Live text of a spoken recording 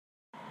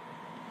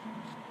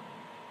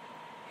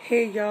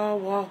Hey y'all,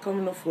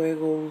 welcome to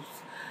Fuego's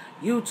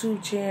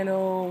YouTube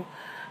channel.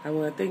 I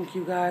want to thank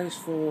you guys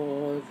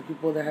for the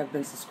people that have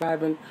been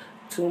subscribing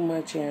to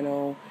my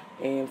channel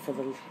and for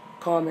the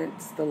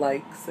comments, the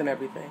likes, and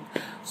everything.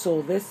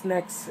 So this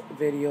next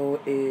video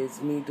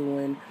is me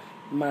doing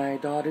my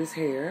daughter's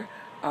hair.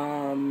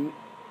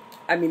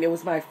 It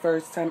was my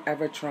first time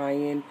ever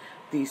trying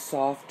these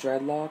soft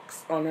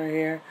dreadlocks on her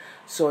hair.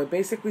 So it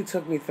basically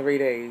took me 3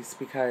 days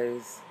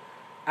because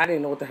I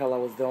didn't know what the hell I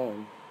was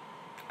doing.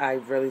 I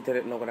really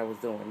didn't know what I was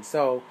doing.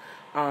 So,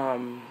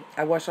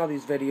 I watched all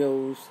these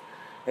videos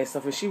and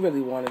stuff, and she really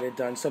wanted it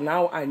done. So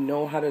now I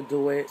know how to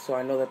do it, so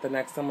I know that the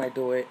next time I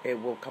do it,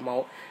 it will come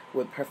out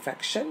with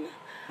perfection.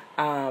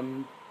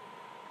 I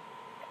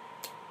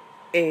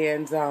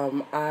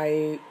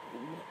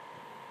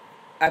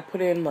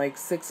put in like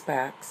 6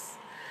 packs.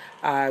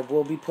 I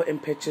will be putting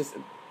pictures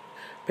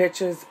at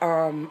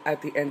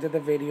the end of the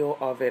video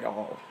of it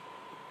all.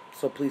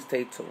 So please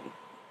stay tuned.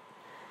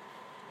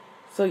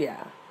 So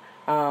yeah.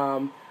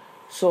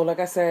 So like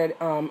I said,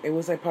 it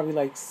was like probably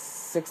like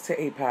 6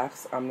 to 8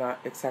 packs. I'm not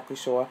exactly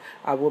sure.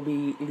 I will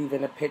be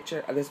leaving a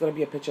picture. There's going to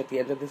be a picture at the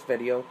end of this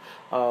video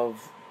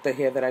of the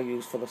hair that I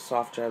used for the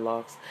soft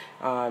dreadlocks.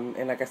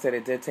 And like I said,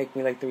 it did take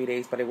me like 3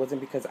 days, but it wasn't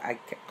because I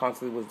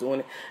constantly was doing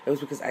it. It was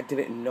because I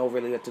didn't know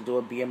really what to do,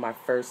 it being my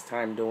first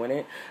time doing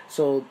it.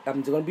 So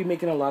I'm going to be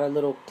making a lot of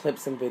little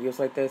clips and videos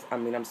like this.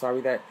 I'm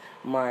sorry that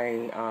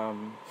my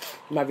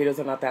videos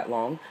are not that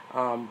long,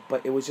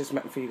 but it was just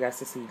meant for you guys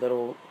to see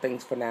little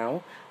things for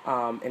now.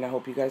 And I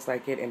hope you guys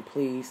like it, and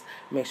please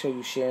make sure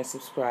you share and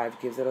subscribe,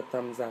 gives it a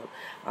thumbs up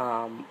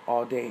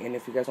all day. And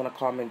if you guys want to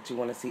comment, you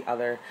want to see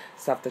other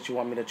stuff that you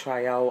want me to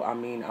try out,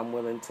 I'm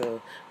willing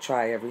to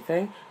try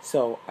everything.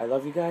 So I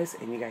love you guys,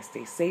 and you guys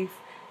stay safe,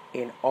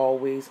 and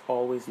always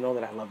know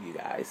that I love you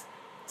guys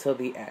till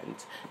the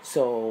end.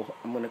 So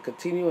I'm going to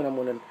continue, and I'm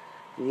going to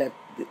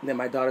then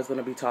my daughter's going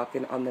to be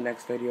talking on the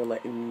next video,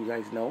 letting you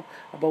guys know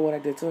about what I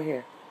did to her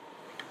hair.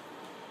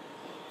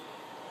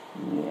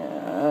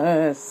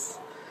 Yes.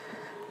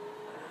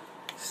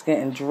 Just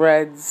getting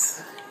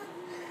dreads.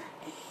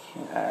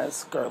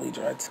 Yes, girly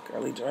dreads.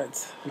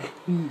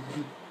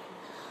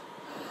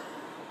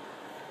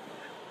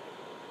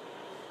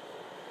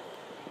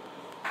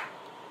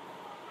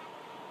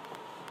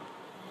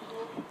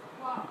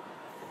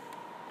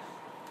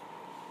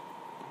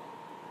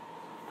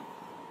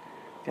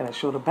 Gotta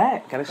show the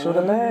back.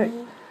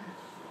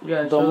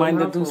 Yeah, don't mind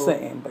to do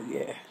something, but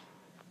yeah.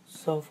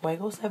 So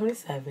Fuego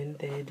 77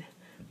 did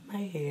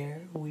my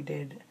hair. We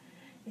did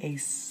a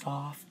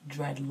soft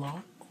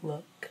dreadlock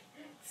look,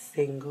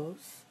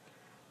 singles.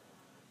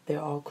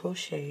 They're all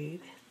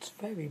crocheted. It's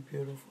very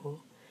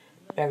beautiful,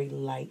 very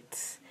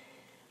light.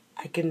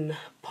 I can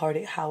part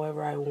it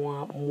however I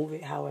want, move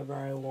it however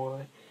I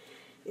want.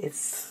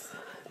 It's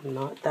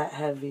not that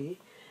heavy.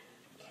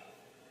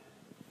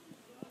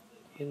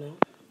 You know,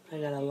 I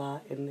got a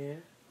lot in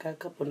there. Got a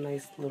couple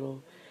nice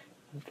little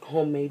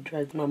homemade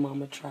dreads my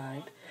mama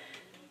tried.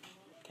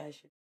 Guys.